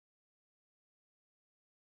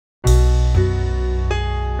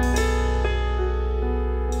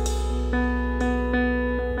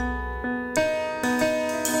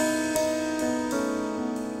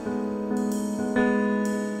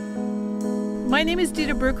My name is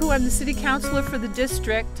Dita Burku. I'm the city councillor for the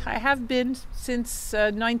district. I have been since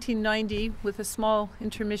 1990 with a small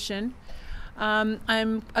intermission.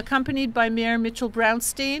 I'm accompanied by Mayor Mitchell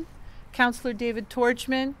Brownstein, Councillor David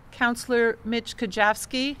Torchman, Councillor Mitch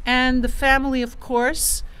Kajavsky, and the family, of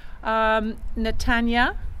course,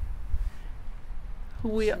 Netanya, who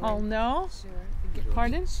we all know.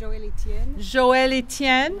 Pardon? Joël Étienne. Joël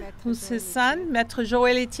Étienne, who's his son. Maître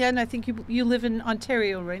Joël Étienne, I think you live in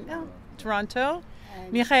Ontario right now, Toronto.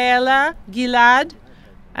 Michaela, Gilad,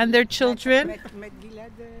 and their children.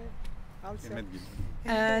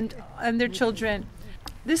 And their children.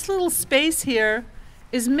 This little space here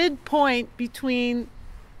is midpoint between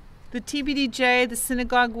the TBDJ, the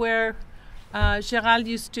synagogue where Gérard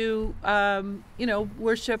used to,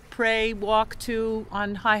 worship, pray, walk to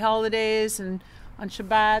on high holidays and on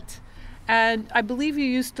Shabbat. And I believe you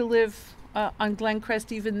used to live on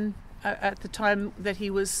Glencrest even at the time that he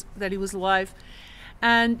was alive.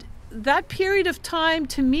 And that period of time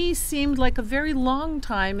to me seemed like a very long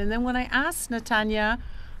time. And then when I asked Netanya,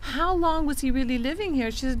 how long was he really living here?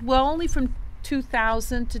 She said, well, only from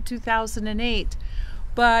 2000 to 2008.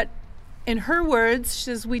 But in her words, she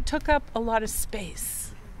says, we took up a lot of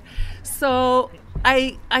space. So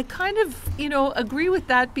I kind of, agree with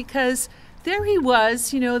that, because there he was,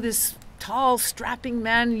 this tall, strapping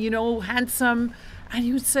man, handsome. And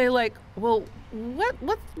you would say, like, well,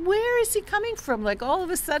 where is he coming from? Like, all of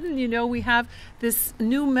a sudden, we have this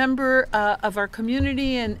new member of our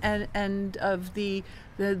community and of the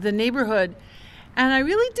neighborhood. And I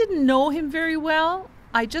really didn't know him very well.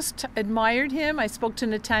 I just admired him. I spoke to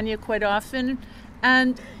Netanya quite often.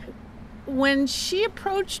 And when she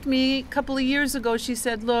approached me a couple of years ago, she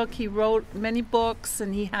said, look, he wrote many books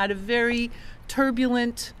and he had a very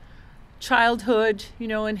turbulent childhood,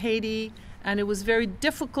 in Haiti. And it was very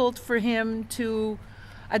difficult for him to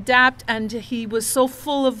adapt. And he was so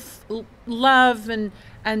full of love and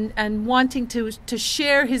wanting to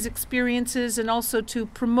share his experiences and also to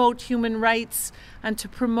promote human rights and to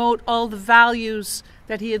promote all the values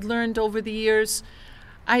that he had learned over the years.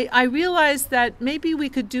 I realized that maybe we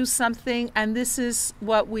could do something, and this is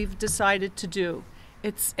what we've decided to do.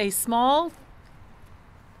 It's a small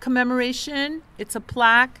commemoration. It's a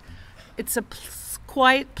plaque. It's a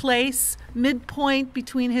quiet place, midpoint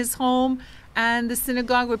between his home and the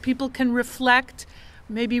synagogue, where people can reflect,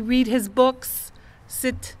 maybe read his books,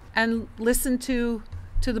 sit and listen to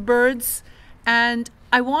the birds. And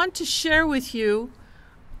I want to share with you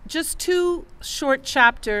just 2 short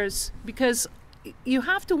chapters, because you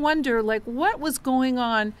have to wonder, like, what was going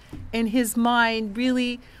on in his mind,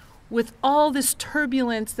 really, with all this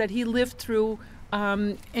turbulence that he lived through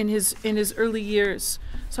in his early years.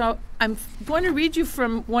 So I'm going to read you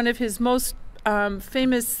from one of his most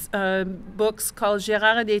famous books called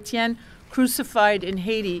Gérard Étienne, Crucified in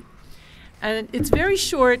Haiti. And it's very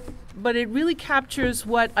short, but it really captures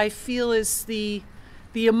what I feel is the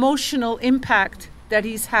emotional impact that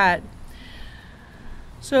he's had.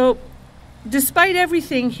 So despite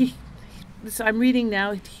everything I'm reading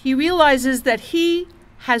now, he realizes that he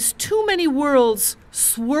has too many worlds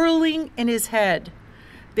swirling in his head.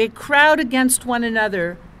 They crowd against one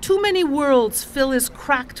another. Too many worlds fill his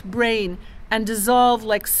cracked brain and dissolve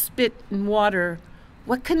like spit in water.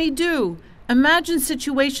 What can he do? Imagine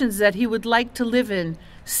situations that he would like to live in,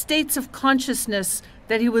 states of consciousness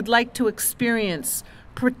that he would like to experience.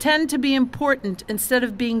 Pretend to be important instead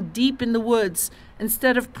of being deep in the woods,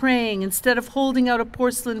 instead of praying, instead of holding out a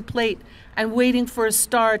porcelain plate and waiting for a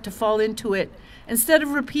star to fall into it, instead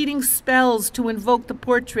of repeating spells to invoke the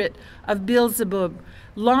portrait of Beelzebub,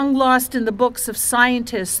 long lost in the books of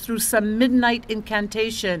scientists through some midnight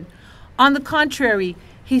incantation. On the contrary,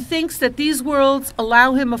 he thinks that these worlds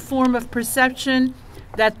allow him a form of perception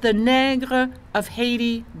that the nègres of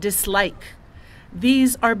Haiti dislike.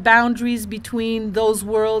 These are boundaries between those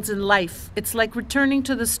worlds and life. It's like returning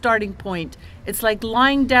to the starting point. It's like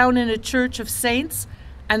lying down in a church of saints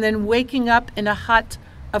and then waking up in a hut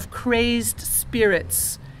of crazed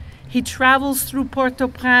spirits. He travels through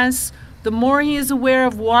Port-au-Prince. The more he is aware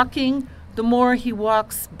of walking, the more he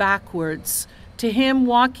walks backwards. To him,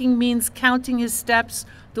 walking means counting his steps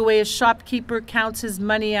the way a shopkeeper counts his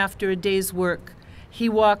money after a day's work. He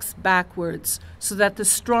walks backwards so that the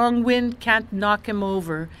strong wind can't knock him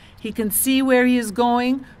over. He can see where he is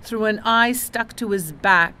going through an eye stuck to his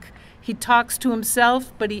back. He talks to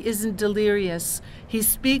himself, but he isn't delirious. He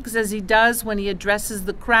speaks as he does when he addresses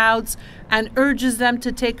the crowds and urges them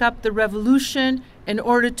to take up the revolution in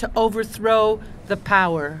order to overthrow the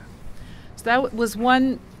power. So that was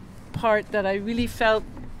one part that I really felt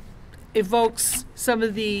evokes some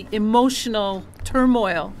of the emotional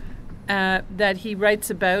turmoil that he writes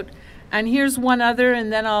about. And here's one other,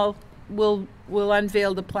 and then we'll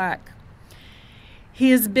unveil the plaque.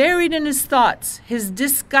 He is buried in his thoughts. His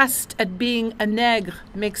disgust at being a nègre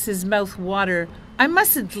makes his mouth water. I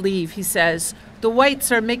mustn't leave, he says. The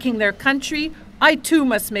whites are making their country. I too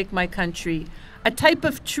must make my country. A type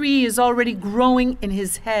of tree is already growing in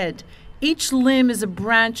his head. Each limb is a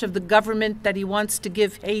branch of the government that he wants to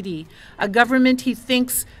give Haiti, a government he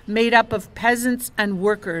thinks made up of peasants and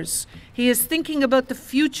workers. He is thinking about the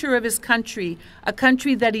future of his country, a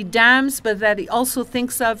country that he damns but that he also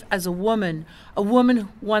thinks of as a woman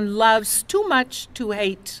one loves too much to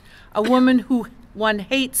hate, a woman who one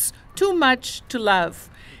hates too much to love.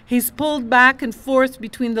 He's pulled back and forth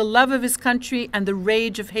between the love of his country and the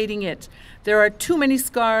rage of hating it. There are too many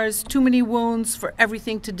scars, too many wounds for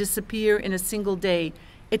everything to disappear in a single day.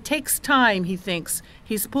 It takes time, he thinks.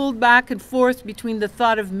 He's pulled back and forth between the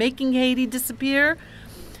thought of making Haiti disappear,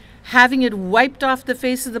 having it wiped off the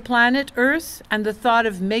face of the planet Earth, and the thought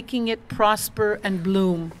of making it prosper and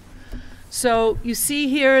bloom. So you see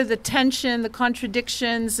here the tension, the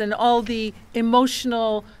contradictions, and all the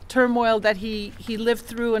emotional turmoil that he lived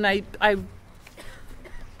through. And I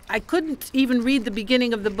couldn't even read the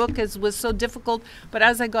beginning of the book as it was so difficult, but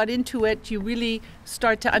as I got into it, you really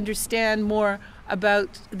start to understand more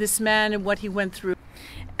about this man and what he went through.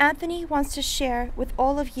 Anthony wants to share with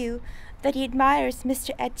all of you that he admires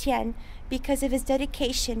Mr. Étienne because of his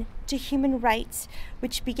dedication to human rights,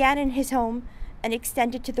 which began in his home and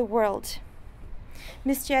extended to the world.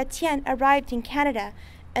 Mr. Étienne arrived in Canada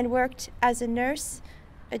and worked as a nurse,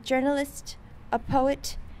 a journalist, a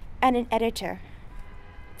poet, and an editor.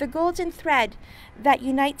 The golden thread that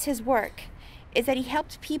unites his work is that he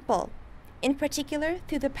helped people, in particular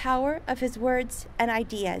through the power of his words and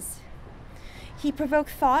ideas. He provoked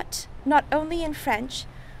thought not only in French,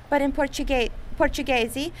 but in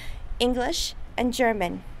Portuguese, English, and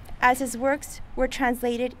German, as his works were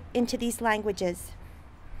translated into these languages.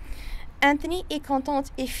 Anthony est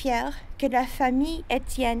contente et fière que la famille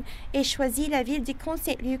Étienne ait choisi la ville de Côte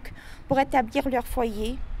Saint-Luc pour établir leur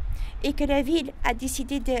foyer et que la ville a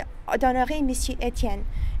décidé d'honorer M. Étienne,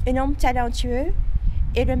 un homme talentueux,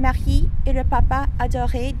 et le mari et le papa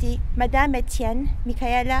adoré de Madame Étienne,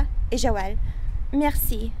 Michaela et Joël.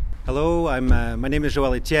 Merci. Hello, my name is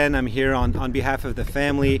Gérard Étienne. I'm here on behalf of the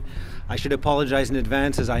family. I should apologize in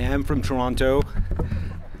advance as I am from Toronto,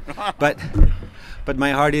 but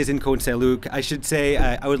my heart is in Côte Saint-Luc. I should say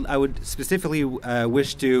I would specifically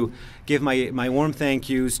wish to give my warm thank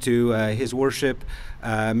yous to His Worship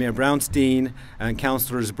Mayor Brownstein and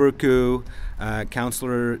Councillors Burku,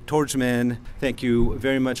 Councillor Torchman. Thank you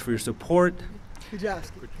very much for your support.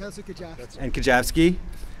 Kajavsky, Councillor Kajavsky. And Kajavsky.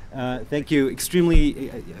 Thank you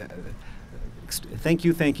extremely. Thank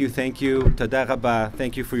you. Tada rabba.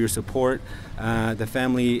 Thank you for your support. The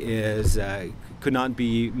family could not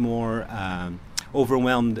be more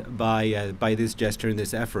overwhelmed by this gesture and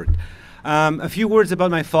this effort. A few words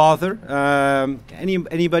about my father.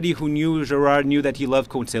 Anybody who knew Gérard knew that he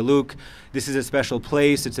loved Côte Saint-Luc. This is a special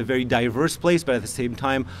place. It's a very diverse place, but at the same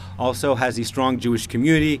time also has a strong Jewish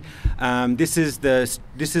community. This is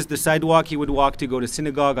the sidewalk he would walk to go to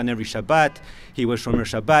synagogue on every Shabbat. He was Shomer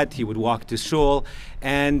Shabbat. He would walk to shul.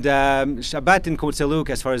 And Shabbat in Côte Saint-Luc,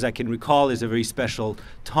 as far as I can recall, is a very special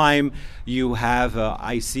time. You have,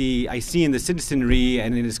 I see in the citizenry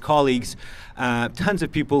and in his colleagues, tons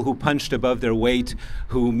of people who punched above their weight,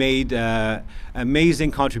 who made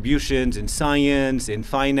amazing contributions in science, in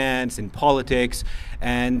finance, in politics,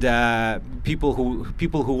 and people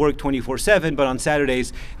who work 24/7. But on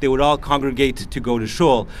Saturdays, they would all congregate to go to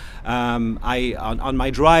shul. On my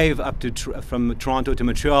drive up from Toronto to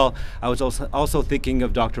Montreal, I was also thinking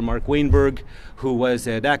of Dr. Mark Weinberg, who was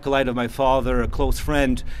an acolyte of my father, a close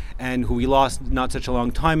friend, and who we lost not such a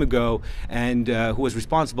long time ago, and who was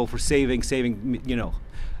responsible for saving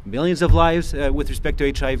millions of lives with respect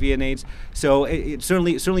to HIV and AIDS. So it's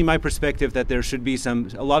certainly my perspective that there should be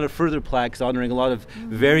a lot of further plaques honoring a lot of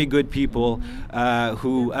very good people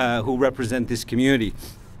who represent this community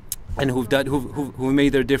and who've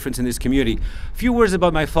made their difference in this community. A few words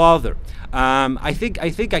about my father. I think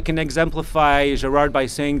I can exemplify Gérard by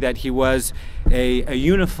saying that he was a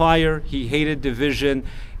unifier. He hated division.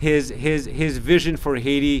 His vision for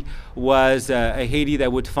Haiti was a Haiti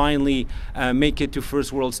that would finally make it to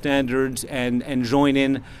first world standards and join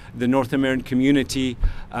in the North American community.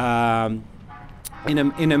 in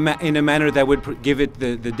a manner that would give it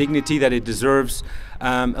the dignity that it deserves.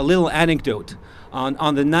 A little anecdote.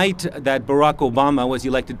 On the night that Barack Obama was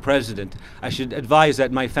elected president, I should advise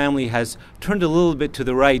that my family has turned a little bit to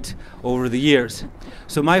the right over the years.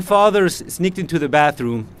 So my father sneaked into the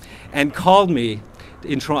bathroom and called me.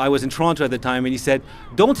 I was in Toronto at the time, and he said,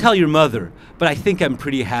 "Don't tell your mother, but I think I'm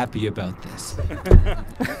pretty happy about this."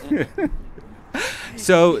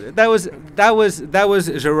 So that was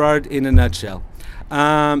Gérard in a nutshell.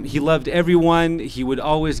 He loved everyone. He would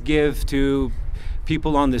always give to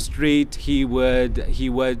people on the street. He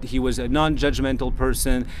was a non-judgmental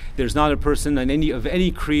person. There's not a person of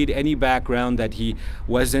any creed, any background that he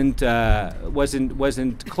wasn't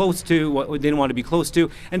close to, didn't want to be close to,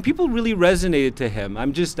 and people really resonated to him.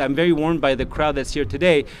 I'm very warmed by the crowd that's here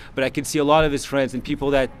today, but I can see a lot of his friends and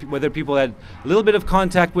people that, whether people had a little bit of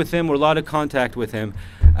contact with him or a lot of contact with him,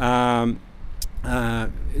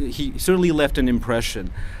 he certainly left an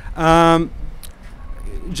impression.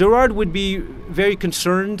 Gérard would be very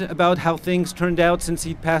concerned about how things turned out since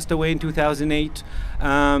he passed away in 2008.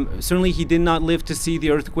 Certainly he did not live to see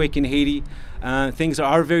the earthquake in Haiti. Things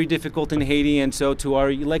are very difficult in Haiti, and so to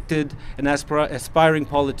our elected and aspiring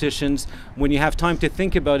politicians, when you have time to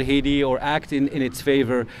think about Haiti or act in its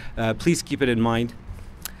favor, please keep it in mind.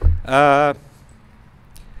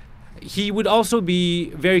 He would also be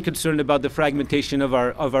very concerned about the fragmentation of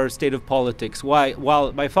our state of politics.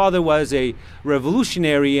 While my father was a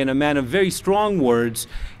revolutionary and a man of very strong words,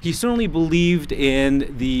 he certainly believed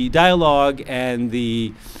in the dialogue and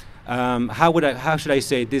the how should I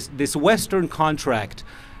say this Western contract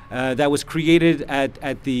that was created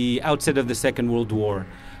at the outset of the Second World War,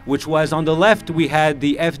 which was, on the left we had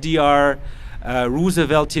the FDR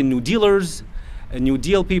Rooseveltian New Dealers, New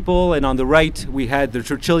Deal people, and on the right we had the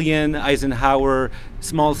Churchillian, Eisenhower,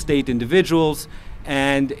 small state individuals.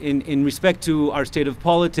 And in respect to our state of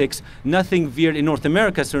politics, nothing veered, in North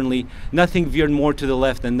America certainly, nothing veered more to the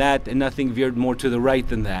left than that, and nothing veered more to the right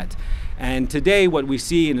than that. And today what we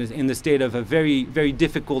see in the state of a very, very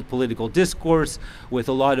difficult political discourse with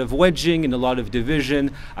a lot of wedging and a lot of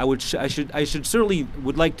division, I should certainly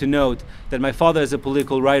would like to note that my father as a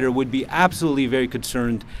political writer would be absolutely very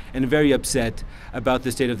concerned and very upset about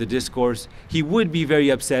the state of the discourse. He would be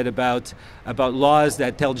very upset about laws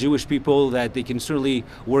that tell Jewish people that they can certainly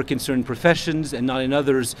work in certain professions and not in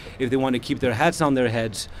others if they want to keep their hats on their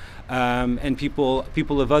heads. And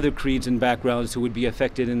people of other creeds and backgrounds who would be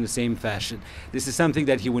affected in the same fashion. This is something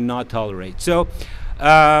that he would not tolerate. So,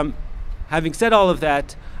 having said all of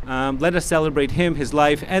that, let us celebrate him, his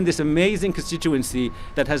life, and this amazing constituency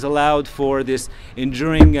that has allowed for this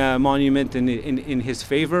enduring monument in his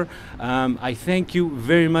favor. I thank you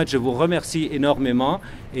very much. Je vous remercie énormément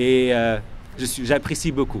et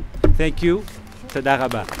j'apprécie beaucoup. Thank you. Toda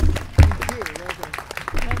rabba. Thank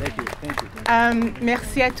you. Thank you.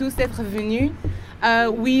 Merci à tous d'être venus.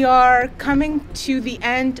 We are coming to the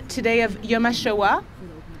end today of Yom HaShoah,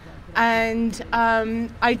 and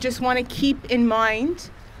I just want to keep in mind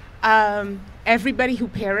everybody who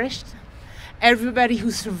perished, everybody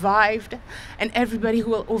who survived, and everybody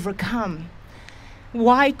who will overcome.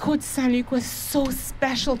 Why Côte Saint-Luc was so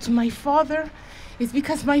special to my father is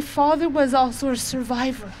because my father was also a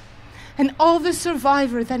survivor. And all the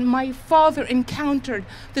survivors that my father encountered,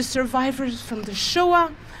 the survivors from the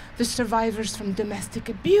Shoah, the survivors from domestic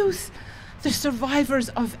abuse, the survivors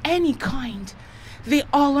of any kind, they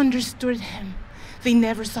all understood him. They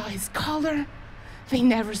never saw his color. They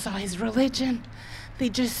never saw his religion. They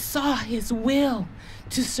just saw his will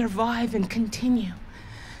to survive and continue.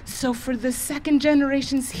 So for the second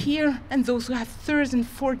generations here and those who have third and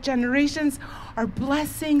fourth generations, our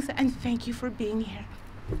blessings and thank you for being here.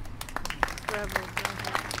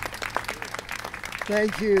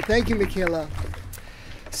 Thank you, Michaela.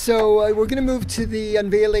 So we're going to move to the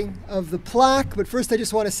unveiling of the plaque, but first I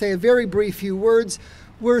just want to say a very brief few words.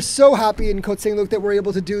 We're so happy in Côte Saint-Luc that we're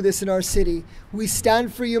able to do this in our city. We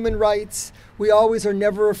stand for human rights. We always are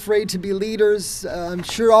never afraid to be leaders. I'm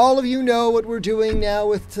sure all of you know what we're doing now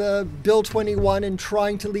with Bill 21 and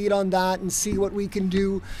trying to lead on that and see what we can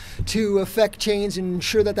do to affect change and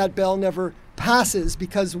ensure that that bell never passes,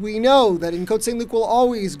 because we know that in Côte Saint-Luc we're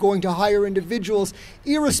always going to hire individuals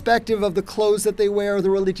irrespective of the clothes that they wear,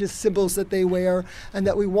 the religious symbols that they wear, and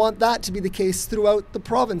that we want that to be the case throughout the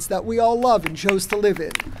province that we all love and chose to live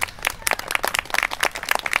in.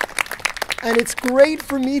 And it's great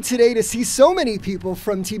for me today to see so many people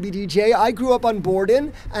from TBDJ. I grew up on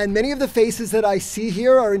Borden, and many of the faces that I see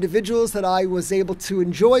here are individuals that I was able to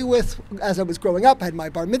enjoy with as I was growing up. I had my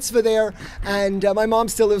bar mitzvah there, and my mom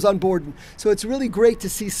still lives on Borden. So it's really great to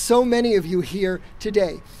see so many of you here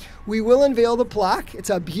today. We will unveil the plaque.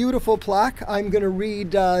 It's a beautiful plaque. I'm going to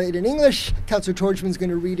read it in English. Councillor Torchman's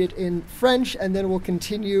going to read it in French, and then we'll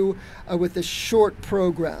continue with a short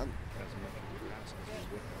program.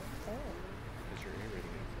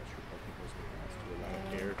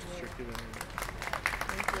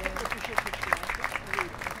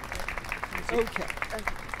 Okay.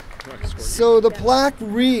 So the plaque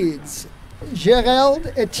reads,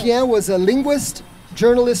 Gérard Étienne was a linguist,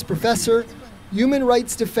 journalist, professor, human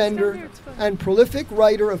rights defender, and prolific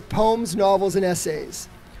writer of poems, novels, and essays.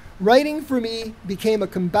 Writing for me became a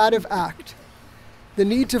combative act, the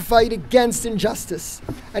need to fight against injustice,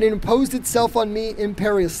 and it imposed itself on me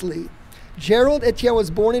imperiously. Gérard Étienne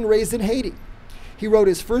was born and raised in Haiti. He wrote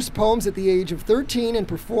his first poems at the age of 13 and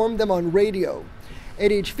performed them on radio.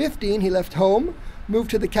 At age 15, he left home, moved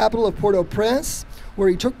to the capital of Port-au-Prince, where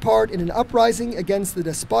he took part in an uprising against the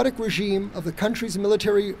despotic regime of the country's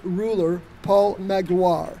military ruler, Paul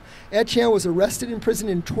Magloire. Étienne was arrested, imprisoned,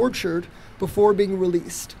 and tortured before being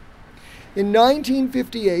released. In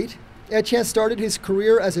 1958, Étienne started his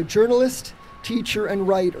career as a journalist, teacher, and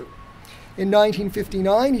writer. In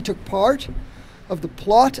 1959, he took part of the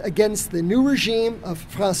plot against the new regime of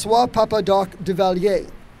François Papadoc Duvalier,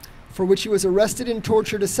 for which he was arrested and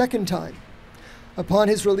tortured a second time. Upon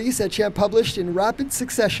his release, Étienne published in rapid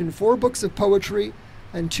succession 4 books of poetry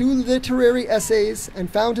and 2 literary essays, and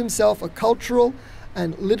found himself a cultural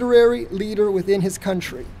and literary leader within his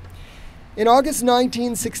country. In August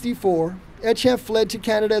 1964, Étienne fled to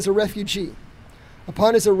Canada as a refugee.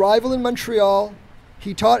 Upon his arrival in Montreal,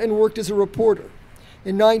 he taught and worked as a reporter.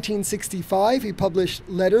 In 1965, he published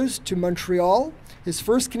Letters to Montreal, his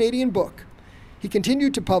first Canadian book. He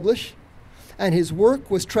continued to publish, and his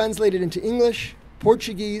work was translated into English,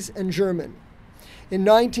 Portuguese, and German. In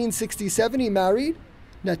 1967, he married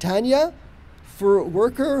Natania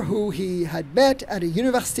Furworker, who he had met at a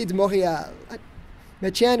Université de Montréal.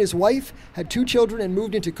 Étienne and his wife had 2 children and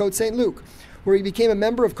moved into Côte Saint-Luc, where he became a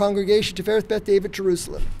member of Congregation Tifereth Beth David,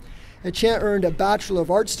 Jerusalem. Étienne earned a Bachelor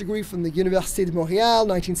of Arts degree from the Université de Montréal,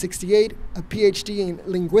 1968, a PhD in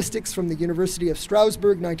linguistics from the University of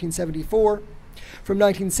Strasbourg, 1974. From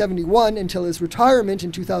 1971 until his retirement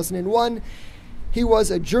in 2001, he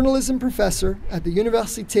was a journalism professor at the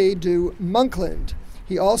Université du Montcland.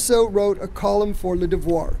 He also wrote a column for Le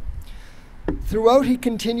Devoir. Throughout, he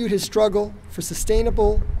continued his struggle for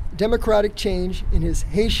sustainable democratic change in his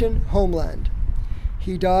Haitian homeland.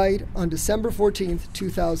 He died on December 14th,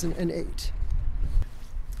 2008.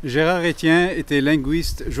 Gérard Étienne était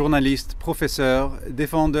linguiste, journaliste, professeur,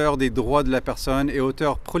 défenseur des droits de la personne et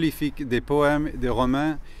auteur prolifique des poèmes, des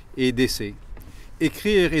romans et d'essais.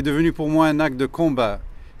 Écrire est devenu pour moi un acte de combat.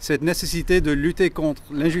 Cette nécessité de lutter contre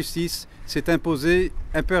l'injustice s'est imposée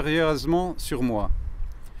impérieusement sur moi.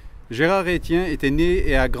 Gérard Étienne était né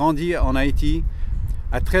et a grandi en Haïti.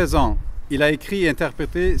 À 13 ans, il a écrit et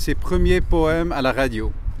interprété ses premiers poèmes à la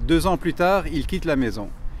radio. 2 ans plus tard, il quitte la maison.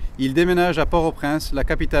 Il déménage à Port-au-Prince, la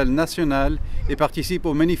capitale nationale, et participe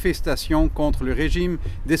aux manifestations contre le régime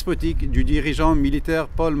despotique du dirigeant militaire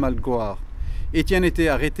Paul Magloire. Étienne était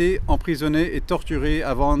arrêté, emprisonné et torturé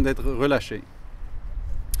avant d'être relâché.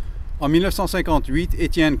 En 1958,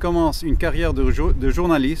 Étienne commence une carrière de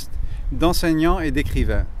journaliste, d'enseignant et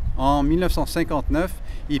d'écrivain. En 1959,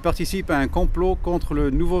 il participe à un complot contre le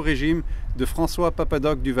nouveau régime de François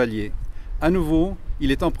Papadoc Duvalier. À nouveau,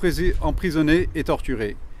 il est emprisonné et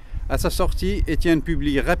torturé. À sa sortie, Étienne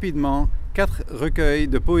publie rapidement 4 recueils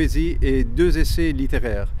de poésie et 2 essais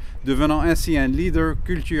littéraires, devenant ainsi un leader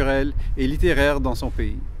culturel et littéraire dans son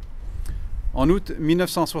pays. En août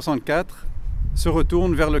 1964, se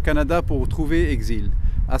retourne vers le Canada pour trouver exil.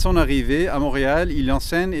 À son arrivée à Montréal, il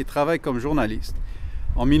enseigne et travaille comme journaliste.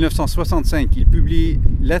 En 1965, il publie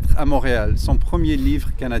Lettres à Montréal, son premier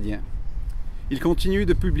livre canadien. Il continue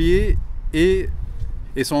de publier et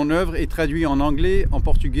son œuvre est traduite en anglais, en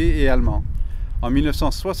portugais et allemand. En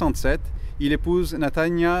 1967, il épouse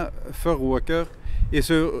Natania Furworker et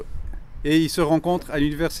ils se rencontrent à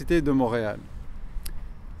l'Université de Montréal.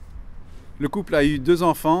 Le couple a eu 2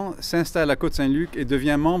 enfants, s'installe à Côte Saint-Luc et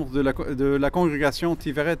devient membre de la congrégation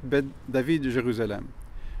Tifereth Beth David de Jérusalem.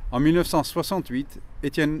 En 1968,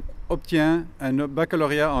 Étienne obtient un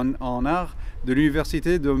baccalauréat en art de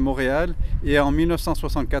l'Université de Montréal et en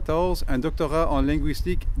 1974, un doctorat en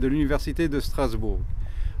linguistique de l'Université de Strasbourg.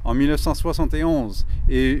 En 1971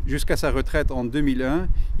 et jusqu'à sa retraite en 2001,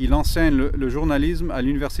 il enseigne le journalisme à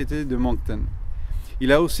l'Université de Moncton.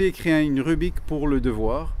 Il a aussi écrit une rubrique pour Le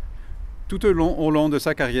Devoir. Tout au long de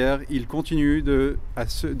sa carrière, il continue de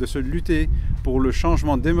se lutter pour le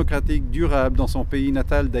changement démocratique durable dans son pays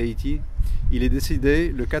natal d'Haïti. Il est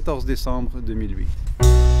décédé le 14 décembre 2008.